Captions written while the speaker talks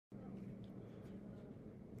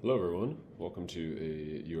Hello everyone, welcome to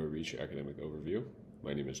a UI Reach academic overview.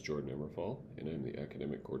 My name is Jordan Immerfall and I'm the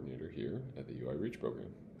academic coordinator here at the UI Reach program.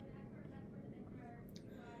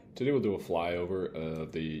 Today we'll do a flyover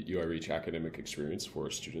of the UI Reach academic experience for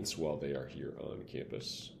students while they are here on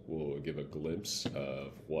campus. We'll give a glimpse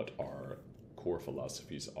of what our core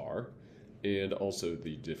philosophies are and also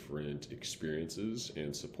the different experiences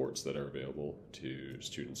and supports that are available to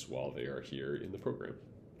students while they are here in the program.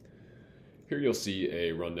 Here you'll see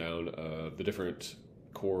a rundown of the different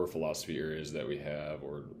core philosophy areas that we have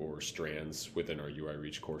or strands within our UI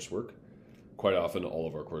Reach coursework. Quite often all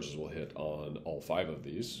of our courses will hit on all 5 of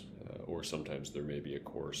these, or sometimes there may be a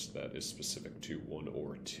course that is specific to 1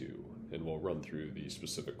 or 2, and we'll run through the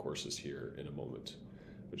specific courses here in a moment.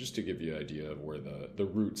 But just to give you an idea of where the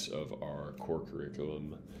roots of our core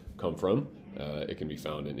curriculum come from, it can be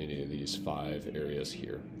found in any of these 5 areas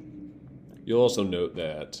here. You'll also note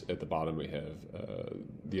that at the bottom we have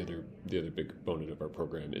the other big component of our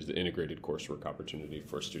program is the integrated coursework opportunity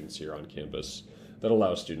for students here on campus that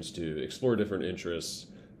allows students to explore different interests,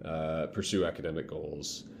 pursue academic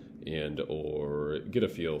goals, and or get a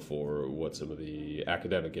feel for what some of the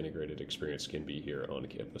academic integrated experience can be here on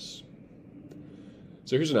campus.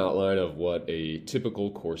 So here's an outline of what a typical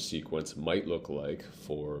course sequence might look like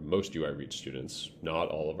for most UI Reach students. Not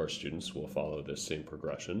all of our students will follow this same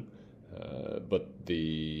progression. But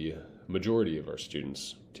the majority of our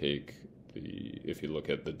students if you look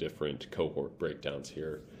at the different cohort breakdowns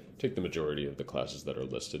here, take the majority of the classes that are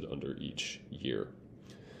listed under each year.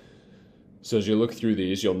 So as you look through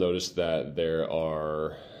these, you'll notice that there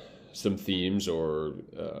are some themes or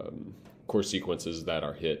course sequences that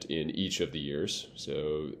are hit in each of the years.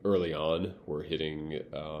 So early on, we're hitting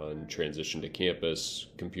on transition to campus,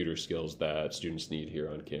 computer skills that students need here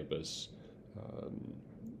on campus,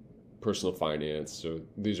 personal finance. So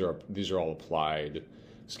these are all applied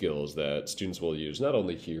skills that students will use not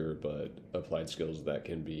only here, but applied skills that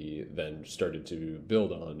can be then started to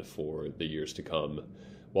build on for the years to come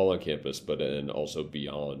while on campus, but then also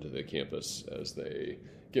beyond the campus as they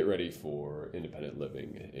get ready for independent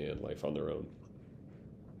living and life on their own.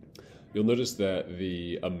 You'll notice that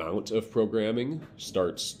the amount of programming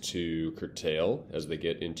starts to curtail as they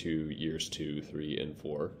get into years 2, 3, and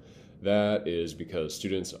 4. That is because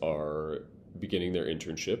students are beginning their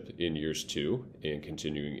internship in years 2 and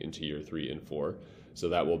continuing into year 3 and 4. So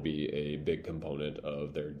that will be a big component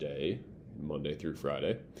of their day, Monday through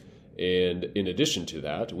Friday. And in addition to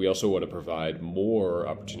that, we also want to provide more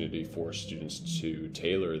opportunity for students to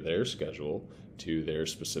tailor their schedule to their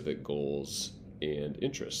specific goals and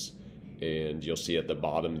interests. And you'll see at the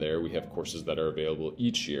bottom there, we have courses that are available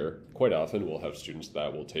each year. Quite often we'll have students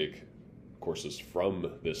that will take courses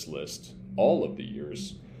from this list all of the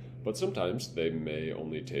years, but sometimes they may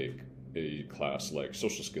only take a class like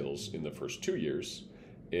social skills in the first 2 years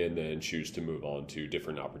and then choose to move on to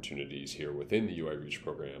different opportunities here within the UI Reach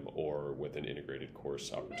program or with an integrated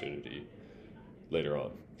course opportunity later on.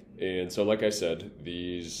 And so like I said,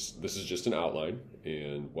 this is just an outline,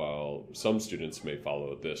 and while some students may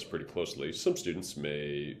follow this pretty closely, some students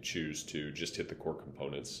may choose to just hit the core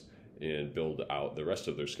components and build out the rest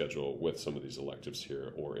of their schedule with some of these electives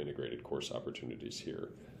here or integrated course opportunities here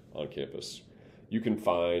on campus. You can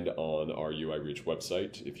find on our UI Reach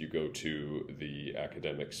website, if you go to the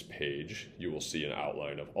academics page, you will see an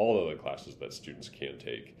outline of all of the classes that students can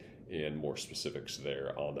take and more specifics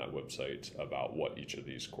there on that website about what each of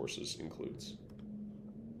these courses includes.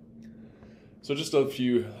 So just a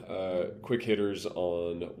few quick hitters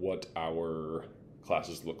on what our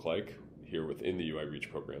classes look like here within the UI Reach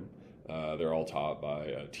program. They're all taught by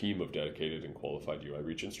a team of dedicated and qualified UI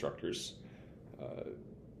Reach instructors.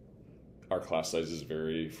 Our class sizes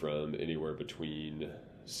vary from anywhere between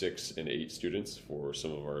 6 and 8 students for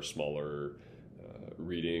some of our smaller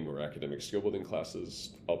reading or academic skill building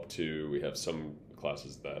classes, up to we have some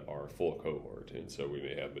classes that are full cohort, and so we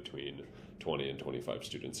may have between 20 and 25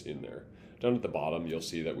 students in there. Down at the bottom, you'll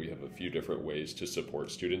see that we have a few different ways to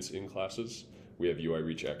support students in classes. We have UI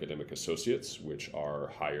Reach Academic Associates, which are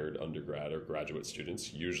hired undergrad or graduate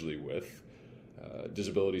students, usually with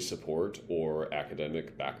disability support or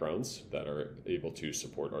academic backgrounds that are able to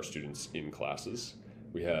support our students in classes.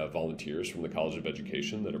 We have volunteers from the College of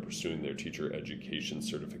Education that are pursuing their teacher education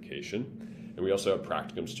certification. And we also have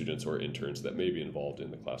practicum students or interns that may be involved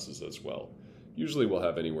in the classes as well. Usually we'll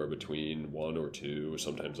have anywhere between 1 or 2,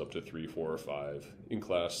 sometimes up to 3, 4, or 5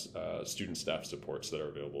 in-class student staff supports that are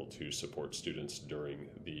available to support students during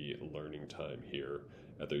the learning time here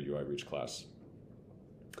at their UI Reach class.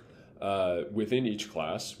 Within each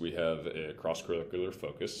class, we have a cross-curricular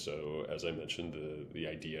focus. So as I mentioned, the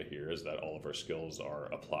idea here is that all of our skills are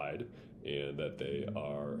applied and that they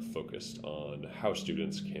are focused on how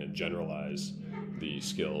students can generalize the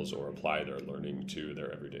skills or apply their learning to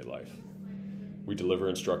their everyday life. We deliver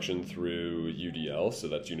instruction through UDL, so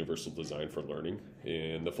that's Universal Design for Learning.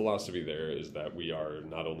 And the philosophy there is that we are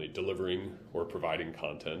not only delivering or providing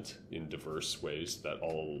content in diverse ways that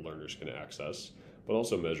all learners can access, but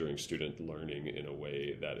also measuring student learning in a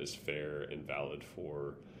way that is fair and valid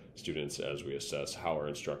for students as we assess how our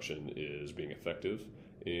instruction is being effective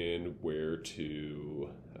and where to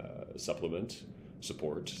supplement,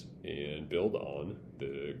 support, and build on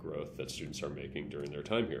the growth that students are making during their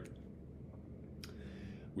time here.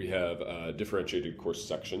 We have differentiated course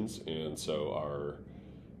sections, and so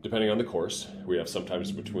depending on the course, we have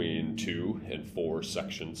sometimes between 2 and 4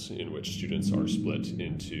 sections in which students are split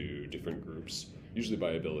into different groups, usually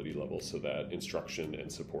by ability level, so that instruction and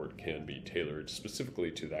support can be tailored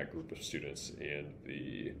specifically to that group of students and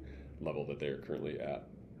the level that they are currently at.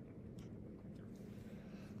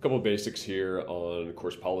 A couple of basics here on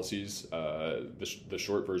course policies. The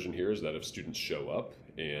short version here is that if students show up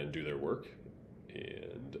and do their work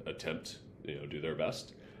and attempt, do their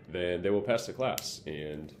best, then they will pass the class,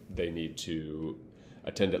 and they need to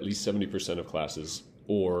attend at least 70% of classes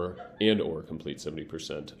or complete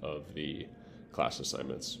 70% of the class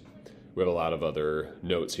assignments. We have a lot of other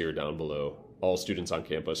notes here down below. All students on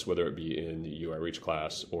campus, whether it be in the UI Reach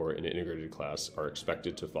class or an integrated class, are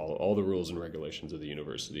expected to follow all the rules and regulations of the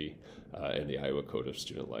university and the Iowa Code of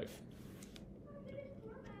Student Life.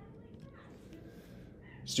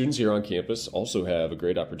 Students here on campus also have a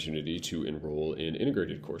great opportunity to enroll in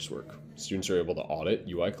integrated coursework. Students are able to audit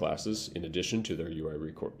UI classes in addition to their UI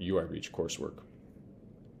Reach coursework.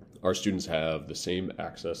 Our students have the same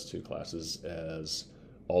access to classes as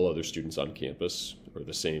all other students on campus, or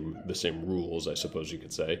the same rules, I suppose you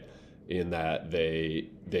could say, in that they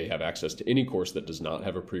have access to any course that does not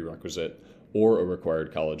have a prerequisite or a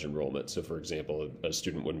required college enrollment. So for example, a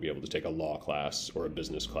student wouldn't be able to take a law class or a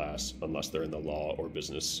business class unless they're in the law or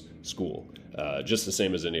business school, just the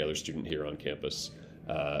same as any other student here on campus.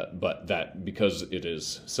 But that, because it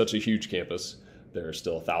is such a huge campus, there are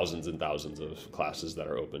still thousands and thousands of classes that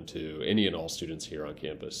are open to any and all students here on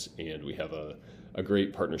campus, and we have a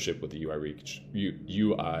great partnership with the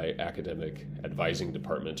UI Academic Advising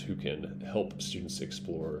Department, who can help students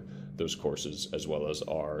explore those courses, as well as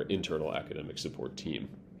our internal academic support team.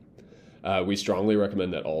 We strongly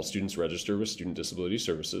recommend that all students register with Student Disability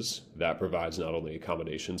Services. That provides not only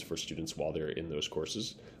accommodations for students while they're in those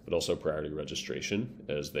courses, but also priority registration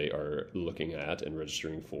as they are looking at and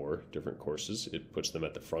registering for different courses. It puts them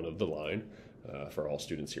at the front of the line for all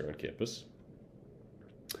students here on campus.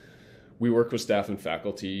 We work with staff and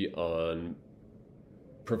faculty on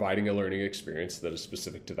providing a learning experience that is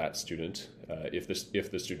specific to that student.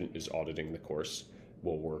 If the student is auditing the course,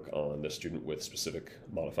 we'll work on the student with specific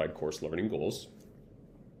modified course learning goals.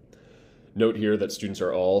 Note here that students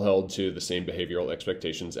are all held to the same behavioral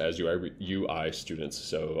expectations as UI students.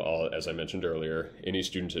 So as I mentioned earlier, any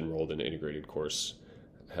student enrolled in an integrated course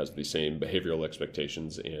has the same behavioral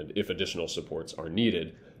expectations, and if additional supports are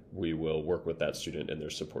needed, we will work with that student and their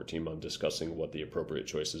support team on discussing what the appropriate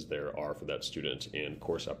choices there are for that student and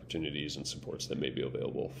course opportunities and supports that may be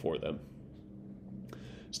available for them.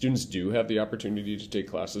 Students do have the opportunity to take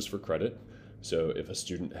classes for credit. So if a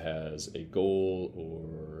student has a goal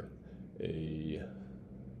or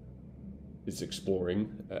is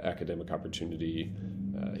exploring academic opportunity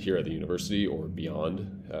here at the university or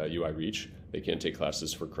beyond UI Reach, they can take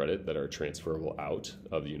classes for credit that are transferable out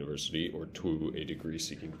of the university or to a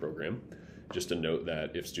degree-seeking program. Just a note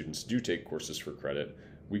that if students do take courses for credit,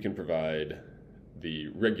 we can provide the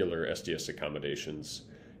regular SDS accommodations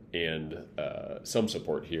and some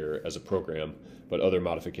support here as a program, but other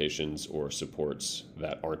modifications or supports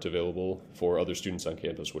that aren't available for other students on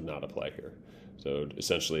campus would not apply here. So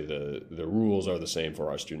essentially the rules are the same for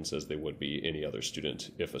our students as they would be any other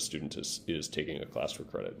student if a student is taking a class for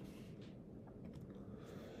credit.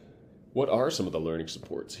 What are some of the learning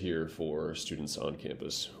supports here for students on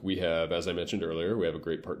campus? We have, as I mentioned earlier, we have a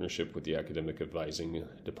great partnership with the Academic Advising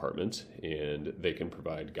Department, and they can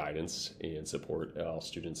provide guidance and support while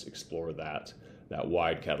students explore that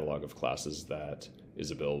wide catalog of classes that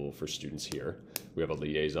is available for students here. We have a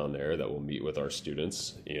liaison there that will meet with our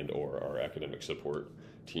students and or our academic support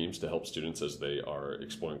teams to help students as they are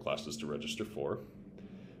exploring classes to register for.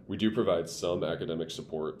 We do provide some academic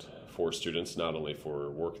support for students, not only for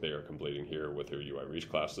work they are completing here with their UI Reach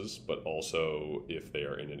classes, but also if they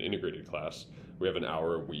are in an integrated class, We have an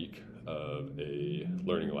hour a week of a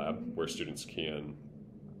learning lab where students can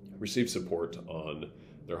receive support on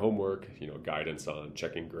their homework, guidance on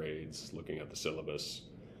checking grades, looking at the syllabus,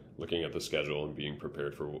 looking at the schedule, and being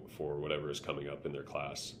prepared for whatever is coming up in their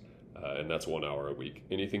class. And that's 1 hour a week.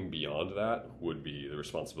 Anything beyond that would be the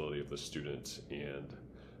responsibility of the student and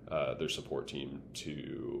their support team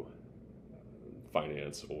to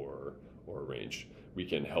finance or arrange. We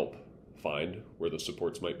can help find where the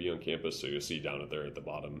supports might be on campus. So you'll see down there at the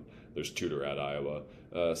bottom, there's Tutor at Iowa.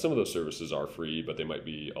 Some of those services are free, but they might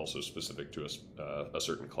be also specific to a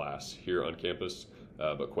certain class here on campus.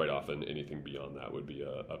 But quite often, anything beyond that would be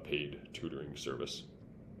a paid tutoring service.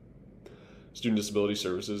 Student Disability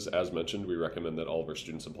Services, as mentioned, we recommend that all of our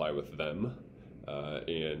students apply with them.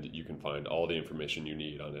 And you can find all the information you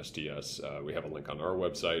need on SDS. We have a link on our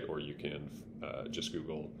website, or you can just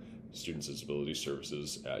Google Student Disability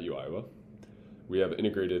Services at UIowa. We have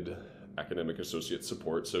integrated academic associate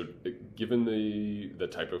support. So given the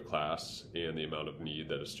type of class and the amount of need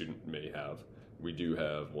that a student may have, we do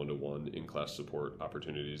have one-to-one in-class support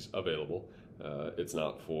opportunities available. It's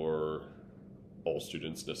not for all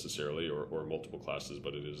students necessarily or multiple classes,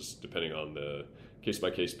 but it is, depending on the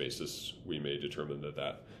case-by-case basis, we may determine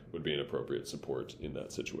that would be an appropriate support in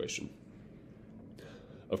that situation.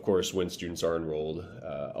 Of course, when students are enrolled,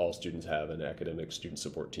 all students have an academic student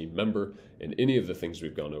support team member, and any of the things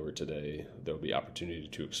we've gone over today, there will be opportunity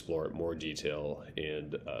to explore in more detail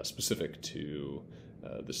and specific to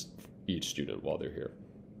each student while they're here.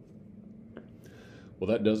 Well,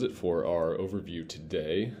 that does it for our overview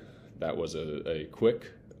today. That was a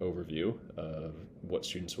quick overview of what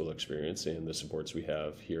students will experience and the supports we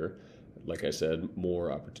have here. Like I said,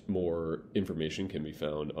 more information can be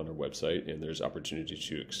found on our website, and there's opportunity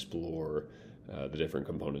to explore the different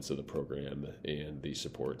components of the program and the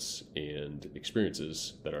supports and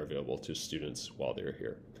experiences that are available to students while they're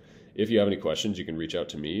here. If you have any questions, you can reach out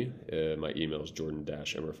to me. My email is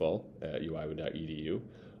jordan-immerfall@uiowa.edu.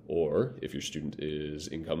 Or if your student is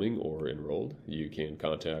incoming or enrolled, you can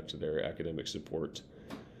contact their academic support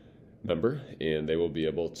member, and they will be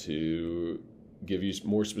able to give you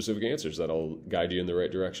more specific answers that'll guide you in the right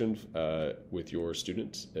direction with your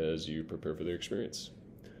students as you prepare for their experience.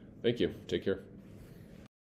 Thank you. Take care.